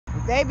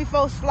day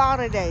before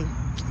slaughter day.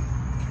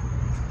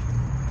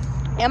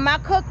 Am I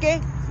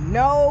cooking?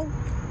 No.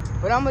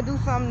 But I'm going to do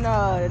something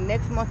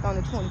next month on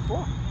the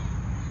 24th.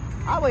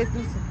 I always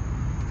do something.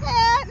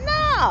 Hell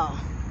no.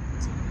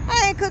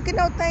 I ain't cooking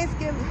no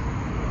Thanksgiving.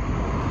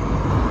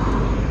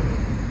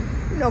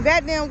 You know,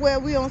 goddamn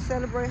well we don't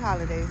celebrate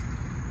holidays.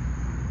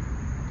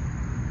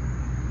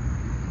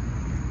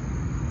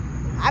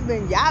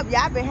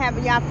 Y'all been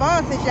having y'all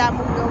fun since y'all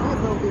moved over here,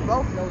 but we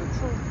both know the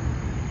truth.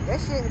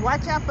 That shit,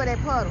 watch out for that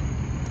puddle.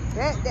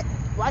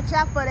 Watch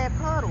out for that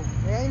puddle.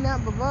 There ain't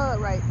nothing but mud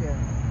right there.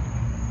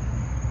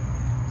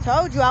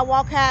 Told you I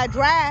walk high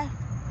dry.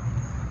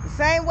 The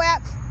same way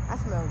I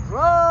smell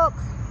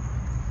drugs.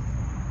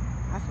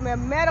 I smell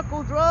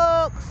medical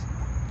drugs.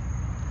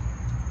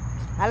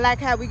 I like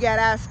how we got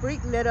our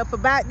street lit up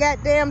about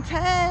goddamn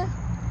time.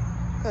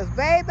 Cause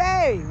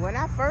baby, when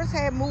I first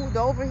had moved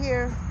over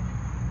here,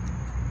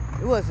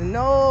 it was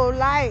no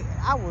light.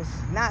 I was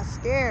not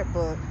scared,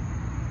 but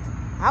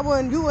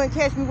you wouldn't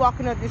catch me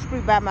walking up the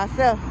street by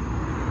myself.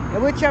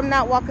 And which I'm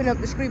not walking up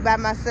the street by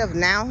myself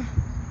now.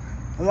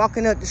 I'm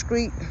walking up the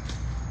street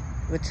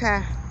with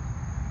Ty.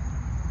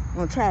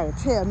 Gonna try to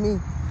tell me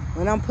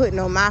when I'm putting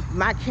on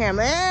my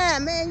camera,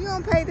 man, you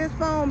don't pay this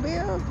phone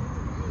bill.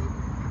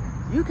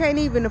 You can't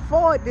even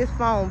afford this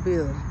phone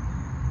bill.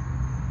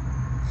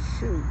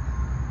 Shoot.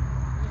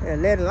 Yeah,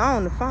 let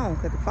alone the phone,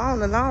 because the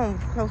phone alone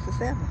is close to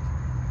 $7.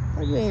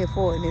 Oh, you ain't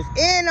affording this.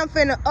 And I'm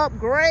finna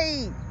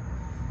upgrade.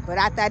 But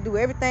after I do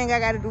everything I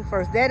gotta do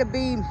first, that'll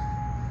be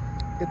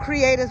the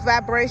Creator's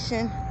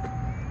Vibration.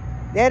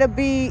 That'll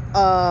be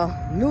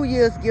a New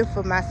Year's gift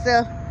for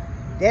myself.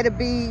 That'll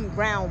be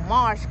around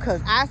March, because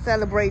I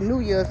celebrate New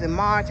Year's in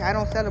March. I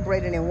don't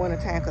celebrate it in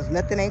wintertime because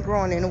nothing ain't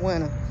growing in the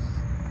winter.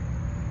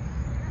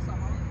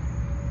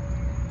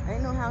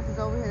 Ain't no houses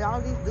over here.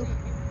 All these do.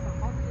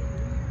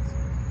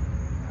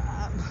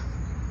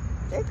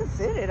 They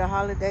consider it a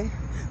holiday.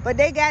 But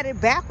they got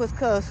it backwards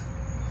because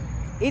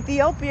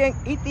Ethiopia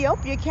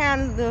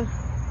calendar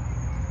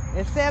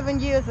is 7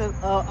 years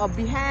of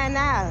behind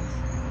ours.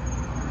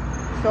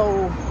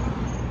 So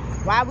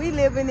while we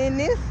living in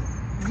this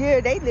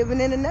year, they living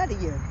in another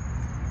year.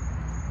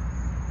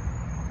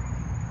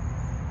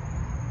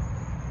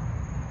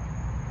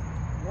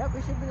 Yep,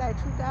 it should be like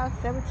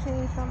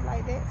 2017, something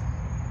like that.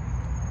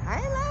 I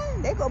ain't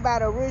lying. They go by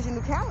the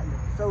original calendar.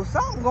 So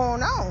something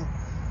going on.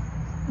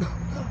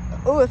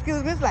 Oh,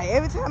 excuse me. It's like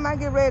every time I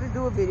get ready to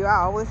do a video,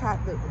 I always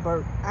have to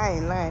burp. I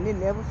ain't lying. It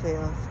never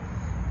fails.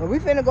 But we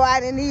finna go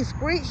out in these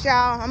streets,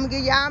 y'all. I'm gonna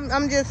give y'all,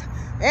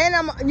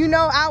 you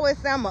know, I always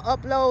say I'm gonna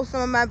upload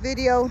some of my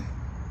video.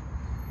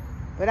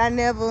 But I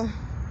never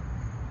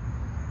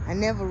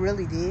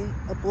really did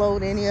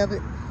upload any of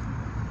it.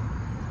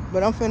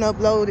 But I'm finna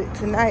upload it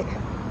tonight.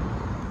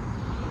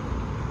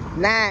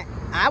 Now,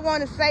 I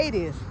want to say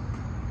this.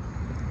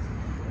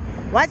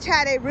 Watch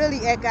how they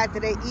really act after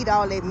they eat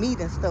all that meat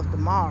and stuff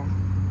tomorrow.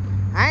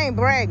 I ain't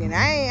bragging.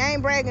 I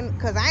ain't bragging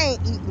because I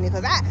ain't eating it.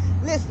 Because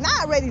listen,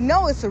 I already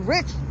know it's a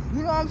ritual.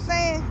 You know what I'm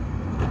saying?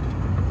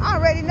 I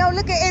already know.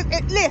 Look at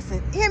it.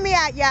 Listen, hear me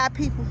out, y'all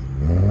people.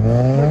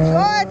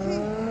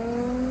 Majority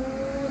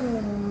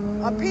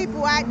of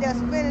people out there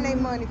spending their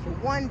money for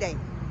one day.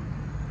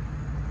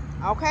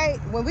 Okay?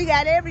 When we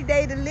got every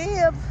day to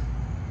live,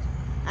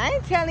 I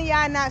ain't telling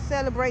y'all not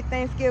celebrate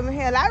Thanksgiving.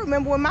 Hell, I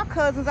remember when my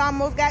cousins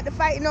almost got to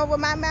fighting over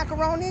my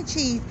macaroni and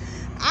cheese.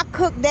 I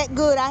cooked that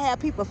good. I had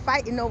people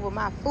fighting over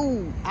my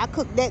food. I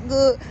cooked that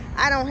good.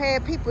 I don't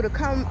have people to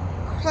come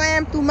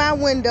climb through my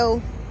window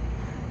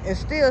and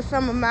steal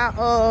some of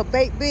my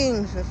baked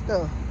beans and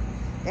stuff.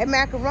 That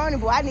macaroni,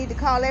 boy, I need to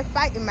call that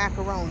fighting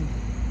macaroni.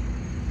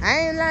 I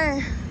ain't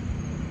lying.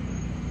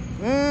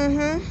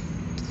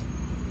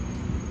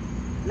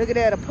 Look at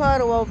that, a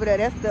puddle over there.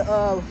 That's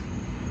the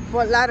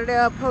Fort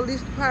Lauderdale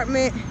Police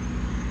Department.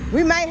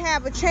 We might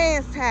have a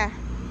chance, Ty.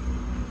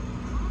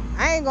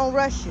 I ain't gonna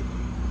rush it.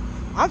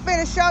 I'm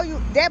finna show you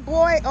that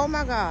boy. Oh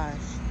my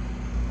gosh.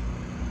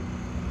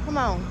 Come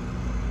on.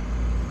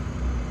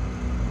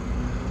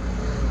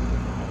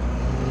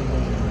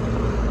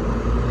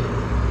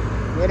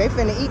 Yeah, they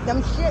finna eat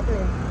them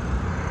chitlins.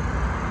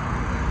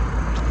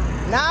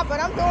 Nah, but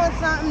I'm doing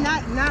something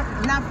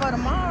not for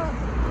tomorrow.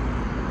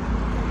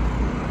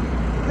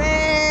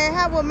 Man,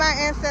 how would my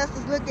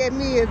ancestors look at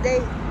me if they,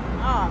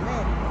 oh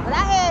man. But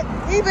I had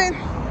even,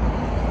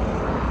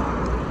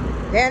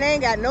 they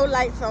ain't got no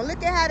lights on.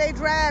 Look at how they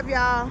drive,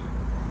 y'all.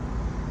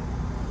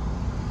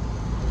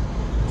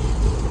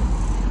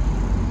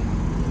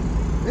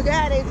 Look at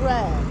how they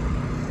drive.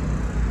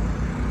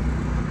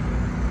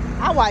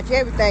 I watch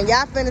everything.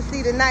 Y'all finna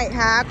see tonight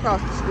how I cross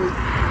the street.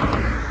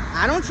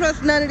 I don't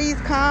trust none of these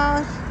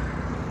cars.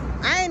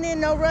 I ain't in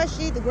no rush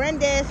either.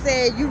 Granddad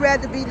said, you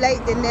rather be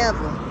late than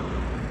never.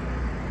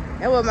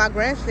 That's what my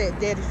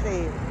granddaddy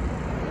said.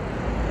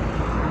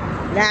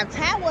 Now, if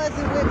Ty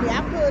wasn't with me,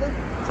 I could have.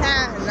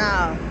 Ty,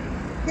 no.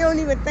 He don't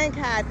even think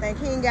how I think.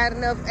 He ain't got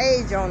enough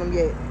age on him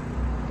yet.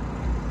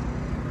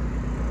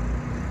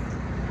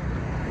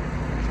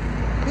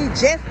 He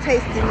just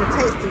tasting the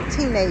taste of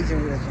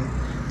teenagerism.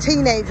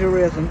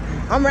 teenagerism.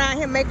 I'm around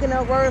here making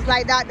up words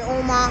like Dr.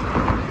 Umar.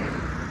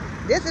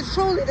 This is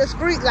truly the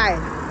street life.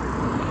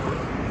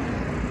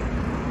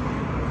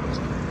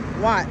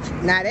 Watch.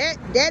 Now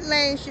that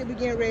lane should be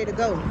getting ready to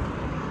go.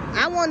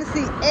 I want to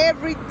see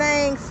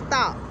everything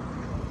stop.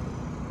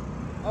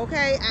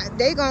 Okay,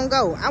 they gonna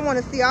go. I want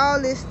to see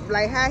all this,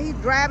 like how he's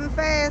driving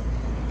fast,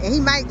 and he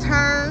might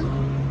turn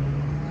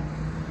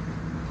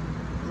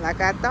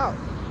like I thought.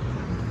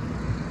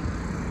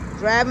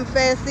 Driving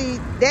fast, see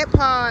that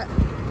part,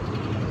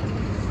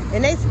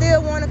 and they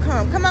still want to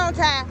come. Come on,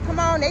 Ty. Come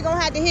on, they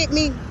gonna have to hit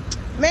me.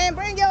 Man,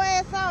 bring your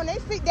ass on. They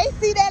see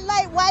that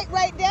light white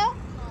right there.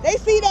 They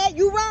see that.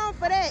 You wrong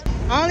for that.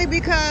 Only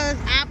because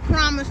I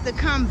promised to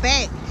come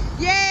back.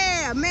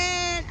 Yeah,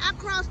 man. I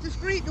crossed the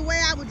street the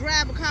way I would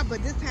drive a car,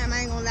 but this time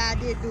I ain't gonna lie, I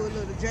did do a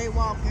little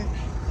jaywalking.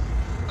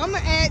 I'm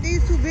gonna add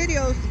these two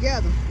videos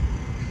together.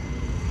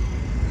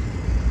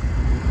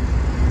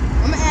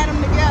 I'm gonna add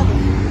them together.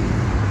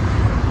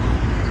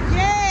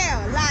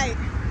 Yeah, like,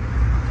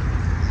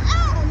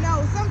 I don't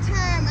know.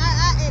 Sometimes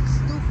I act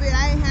stupid.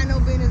 I ain't had no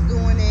business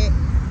doing that.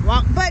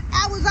 But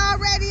I was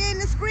already in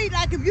the street.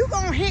 Like, if you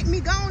gonna hit me,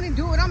 go on and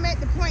do it. I'm at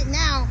the point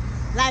now.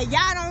 Like,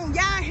 y'all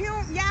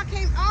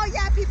can't, all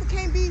y'all people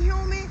can't be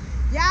human.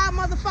 Y'all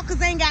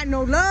motherfuckers ain't got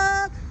no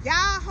love. Y'all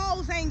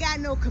hoes ain't got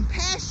no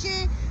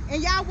compassion.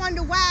 And y'all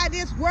wonder why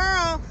this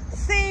world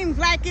seems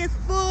like it's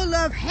full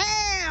of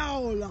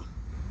hell.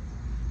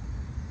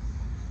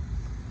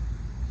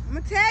 I'm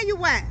gonna tell you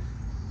why.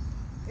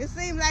 It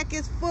seems like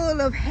it's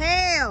full of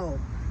hell.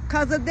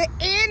 Because of the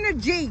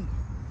energy.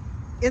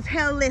 It's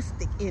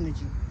hellistic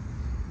energy.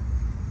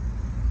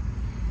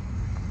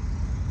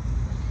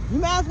 You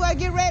might as well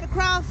get ready to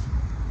cross.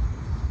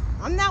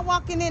 I'm not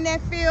walking in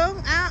that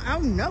field. I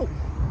don't know.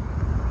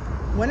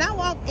 When I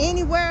walk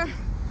anywhere,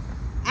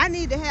 I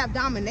need to have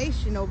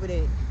domination over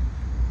that.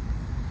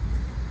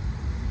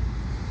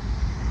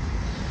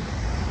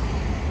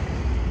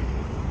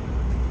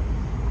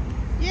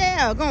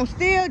 Yeah, gonna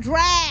still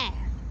drive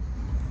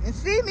and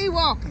see me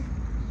walking.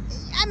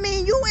 I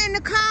mean, you in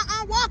the car,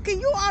 I'm walking.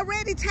 You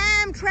already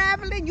time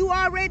traveling. You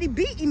already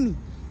beating me.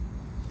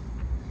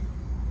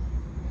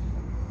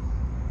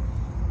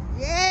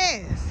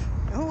 Yes.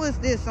 Who is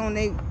this on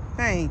their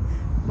thing?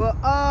 But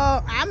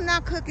I'm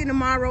not cooking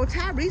tomorrow.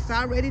 Tyrese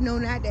already know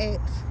not to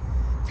ask.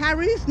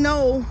 Tyrese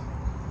know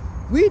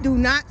we do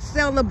not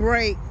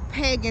celebrate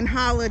pagan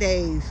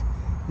holidays.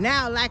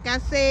 Now, like I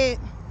said,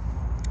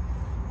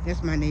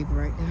 that's my neighbor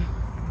right there.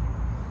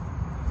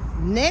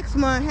 Next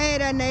month, hey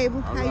there,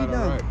 neighbor. How you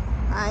doing?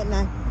 All right,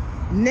 now.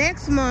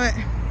 Next month,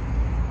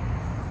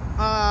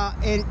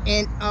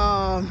 in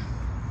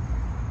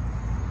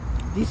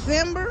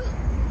December,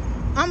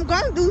 I'm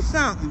gonna do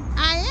something.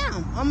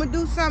 I'm gonna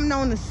do something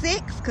on the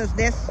 6th, because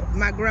that's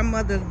my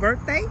grandmother's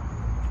birthday.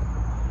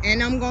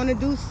 And I'm gonna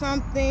do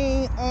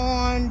something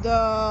on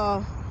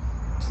the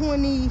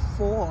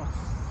 24th.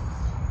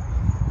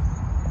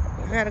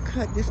 I gotta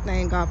cut this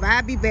thing off.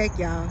 I'll be back,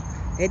 y'all.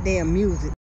 That damn music.